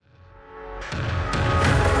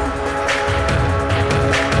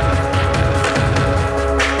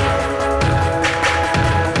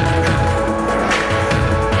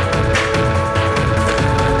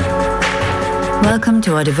Welcome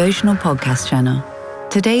to our devotional podcast channel.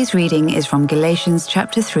 Today's reading is from Galatians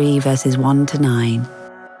chapter 3, verses 1 to 9.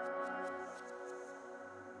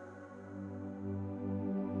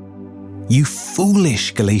 You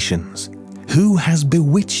foolish Galatians, who has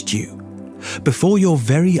bewitched you? Before your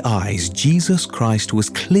very eyes, Jesus Christ was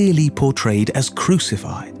clearly portrayed as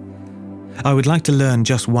crucified. I would like to learn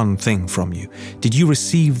just one thing from you. Did you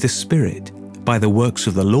receive the Spirit by the works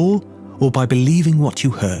of the law or by believing what you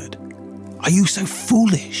heard? Are you so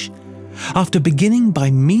foolish? After beginning by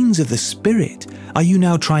means of the Spirit, are you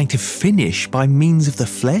now trying to finish by means of the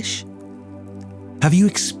flesh? Have you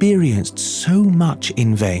experienced so much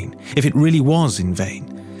in vain, if it really was in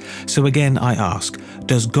vain? So again I ask,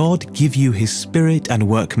 does God give you His Spirit and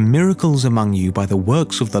work miracles among you by the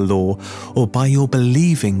works of the law or by your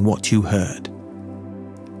believing what you heard?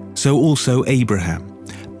 So also Abraham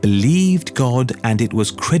believed God, and it was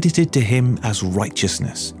credited to him as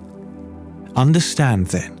righteousness. Understand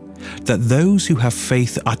then that those who have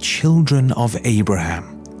faith are children of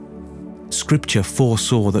Abraham. Scripture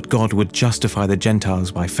foresaw that God would justify the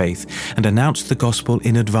Gentiles by faith and announced the gospel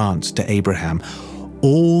in advance to Abraham.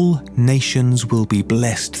 All nations will be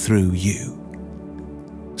blessed through you.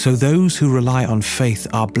 So those who rely on faith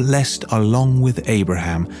are blessed along with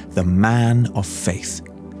Abraham, the man of faith.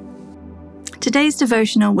 Today's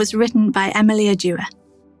devotional was written by Emily Aduah.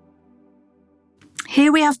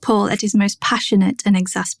 Here we have Paul at his most passionate and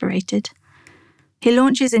exasperated. He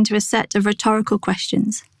launches into a set of rhetorical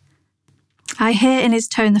questions. I hear in his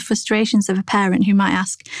tone the frustrations of a parent who might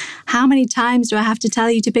ask, "How many times do I have to tell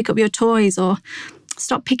you to pick up your toys?" or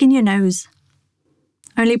 "Stop picking your nose."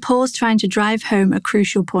 Only Paul's trying to drive home a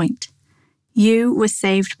crucial point. You were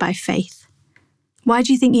saved by faith. Why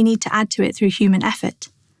do you think you need to add to it through human effort?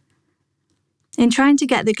 In trying to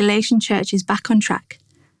get the Galatian churches back on track,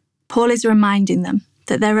 Paul is reminding them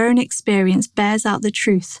that their own experience bears out the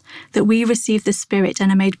truth that we receive the Spirit and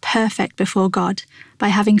are made perfect before God by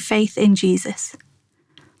having faith in Jesus.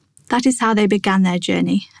 That is how they began their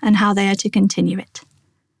journey and how they are to continue it.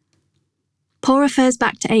 Paul refers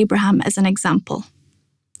back to Abraham as an example.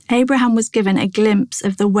 Abraham was given a glimpse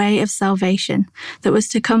of the way of salvation that was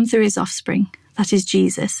to come through his offspring, that is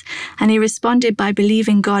Jesus, and he responded by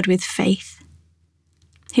believing God with faith.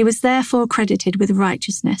 He was therefore credited with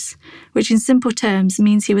righteousness, which in simple terms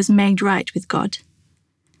means he was made right with God.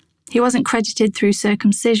 He wasn't credited through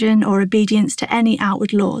circumcision or obedience to any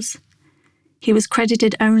outward laws. He was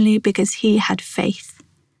credited only because he had faith.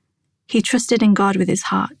 He trusted in God with his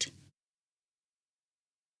heart.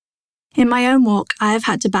 In my own walk, I have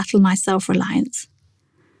had to battle my self-reliance.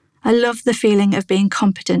 I love the feeling of being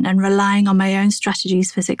competent and relying on my own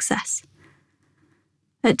strategies for success.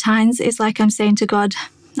 At times, it's like I'm saying to God,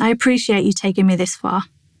 "I appreciate you taking me this far,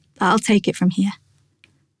 but I'll take it from here."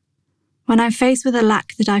 When I'm faced with a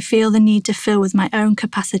lack that I feel the need to fill with my own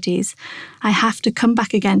capacities, I have to come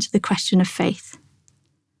back again to the question of faith.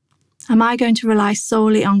 Am I going to rely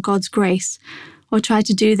solely on God's grace or try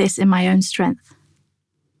to do this in my own strength?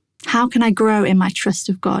 How can I grow in my trust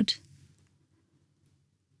of God?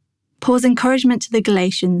 Paul's encouragement to the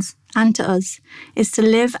Galatians and to us is to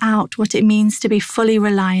live out what it means to be fully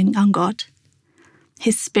relying on God.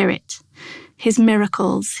 His Spirit, His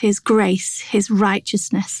miracles, His grace, His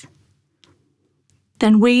righteousness.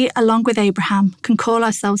 Then we, along with Abraham, can call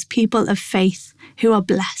ourselves people of faith who are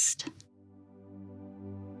blessed.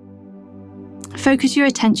 Focus your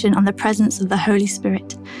attention on the presence of the Holy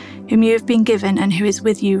Spirit, whom you have been given and who is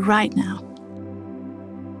with you right now.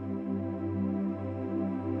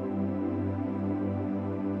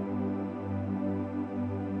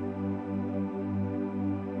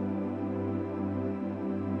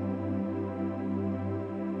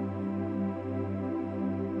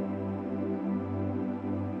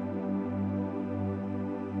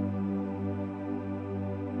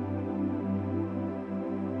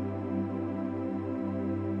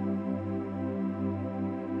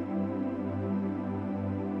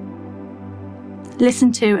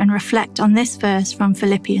 Listen to and reflect on this verse from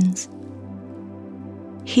Philippians.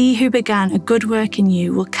 He who began a good work in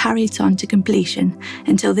you will carry it on to completion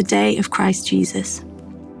until the day of Christ Jesus.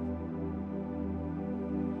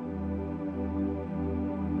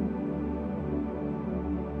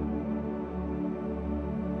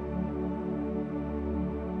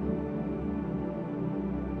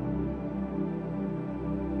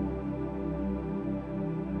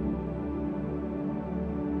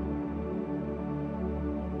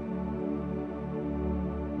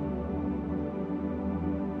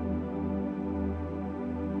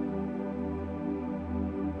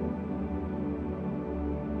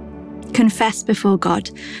 Confess before God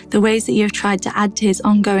the ways that you have tried to add to his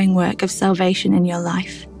ongoing work of salvation in your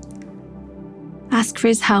life. Ask for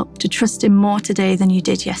his help to trust him more today than you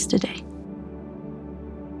did yesterday.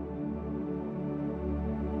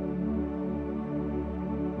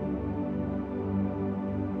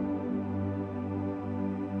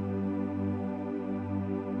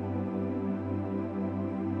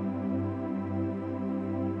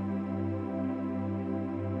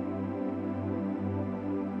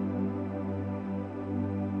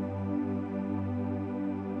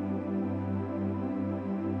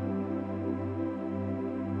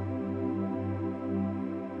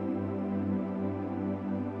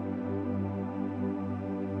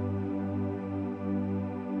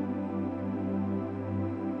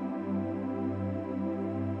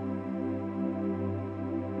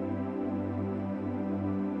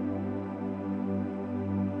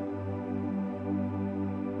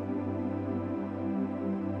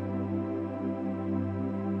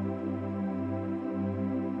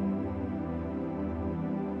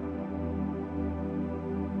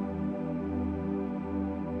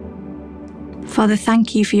 Father,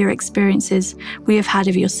 thank you for your experiences we have had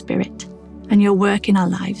of your Spirit and your work in our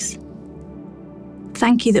lives.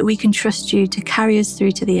 Thank you that we can trust you to carry us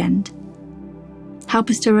through to the end. Help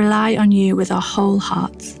us to rely on you with our whole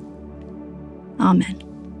hearts. Amen.